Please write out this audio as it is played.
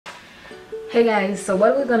Hey guys, so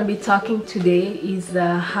what we're going to be talking today is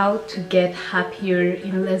how to get happier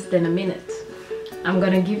in less than a minute. I'm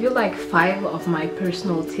going to give you like 5 of my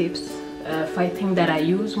personal tips, 5 things that I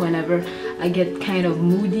use whenever I get kind of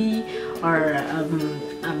moody or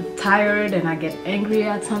I'm tired and I get angry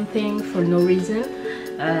at something for no reason.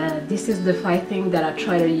 This is the 5 things that I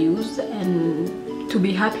try to use and to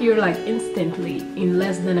be happier like instantly in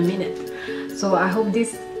less than a minute. So I hope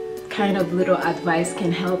this kind of little advice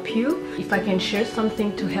can help you. If I can share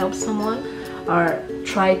something to help someone or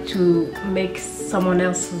try to make someone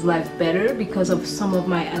else's life better because of some of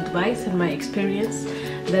my advice and my experience,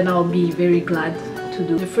 then I'll be very glad to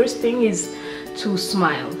do. The first thing is to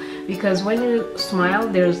smile, because when you smile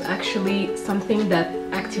there's actually something that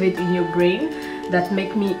activates in your brain that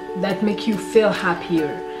make you feel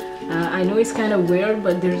happier. I know it's kind of weird,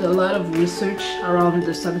 but there's a lot of research around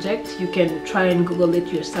the subject. You can try and Google it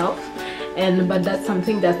yourself, but that's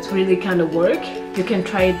something that's really kind of work. You can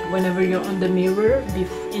try it whenever you're on the mirror,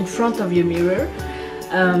 in front of your mirror.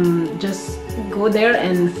 Just go there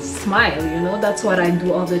and smile, you know. That's what I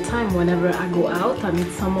do all the time. Whenever I go out, I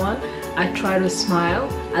meet someone, I try to smile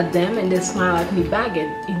at them and they smile at me back, and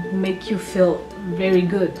it makes you feel very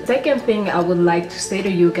good. Second thing I would like to say to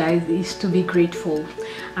you guys is to be grateful.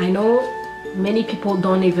 I know many people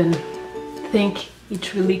don't even think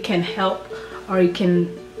it really can help or it can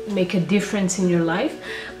make a difference in your life,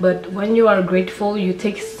 but when you are grateful, you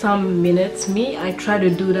take some minutes. I try to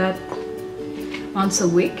do that once a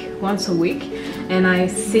week, and I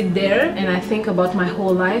sit there and I think about my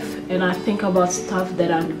whole life and I think about stuff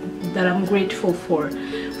that I'm grateful for.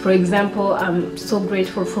 For example, I'm so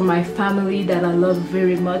grateful for my family that I love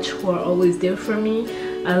very much, who are always there for me.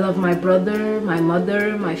 I love my brother, my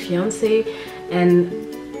mother, my fiance, and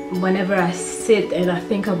whenever I sit and I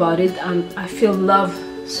think about it, I feel love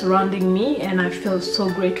surrounding me and I feel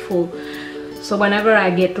so grateful. So whenever I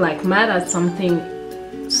get like mad at something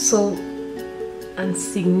so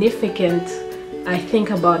insignificant, I think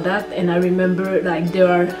about that and I remember like there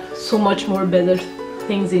are so much more better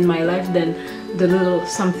things in my life than the little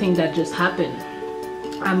something that just happened.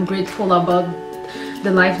 I'm grateful about the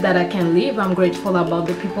life that I can live. I'm grateful about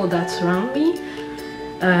the people that surround me.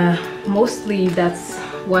 Mostly that's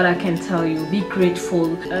what I can tell you. Be grateful.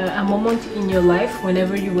 A moment in your life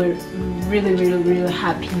whenever you were really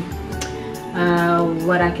happy.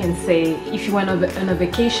 What I can say, if you went on a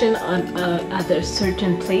vacation at a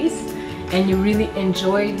certain place and you really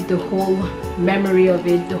enjoyed the whole memory of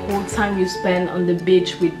it, the whole time you spent on the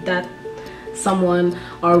beach with that someone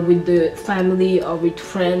or with the family or with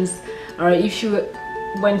friends, or if you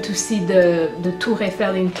went to see the Tour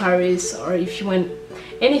Eiffel in Paris, or if you went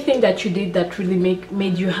anything that you did that really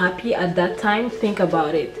made you happy at that time, think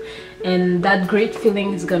about it and that great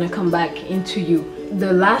feeling is gonna come back into you.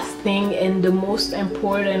 The last thing and the most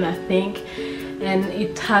important, I think, and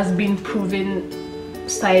it has been proven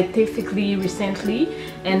scientifically recently,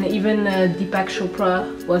 and even Deepak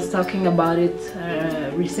Chopra was talking about it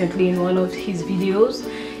recently in one of his videos,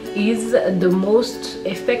 is the most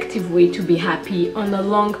effective way to be happy on a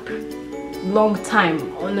long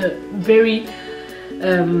time, on a very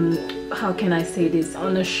how can I say this,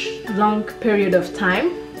 on a long period of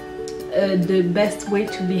time. The best way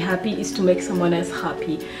to be happy is to make someone else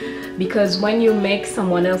happy, because when you make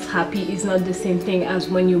someone else happy is not the same thing as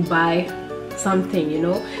when you buy something, you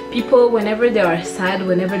know. People, whenever they are sad,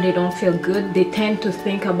 whenever they don't feel good, they tend to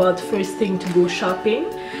think about first thing to go shopping,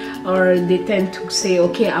 or they tend to say,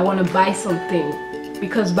 okay, I want to buy something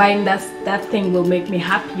because buying that thing will make me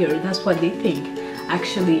happier. That's what they think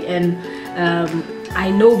actually. And I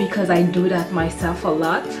know, because I do that myself a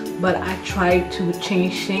lot, but I try to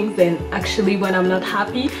change things, and actually when I'm not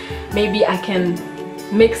happy, maybe I can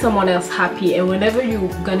make someone else happy. And whenever you're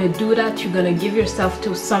gonna do that, you're gonna give yourself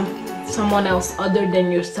to someone else other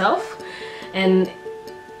than yourself. And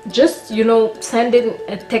just, you know, sending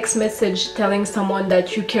a text message telling someone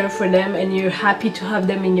that you care for them and you're happy to have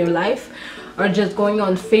them in your life, or just going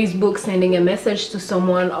on Facebook sending a message to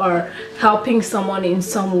someone, or helping someone in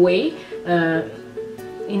some way,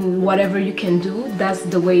 in whatever you can do, that's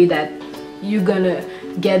the way that you're gonna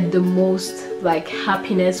get the most like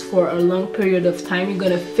happiness for a long period of time. You're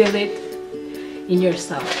gonna feel it in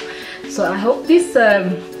yourself. So I hope these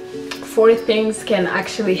 4 things can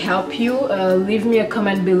actually help you. Leave me a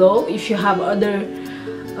comment below if you have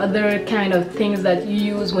other kind of things that you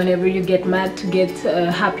use whenever you get mad to get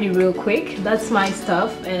happy real quick. That's my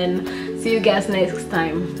stuff, and see you guys next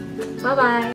time. Bye bye.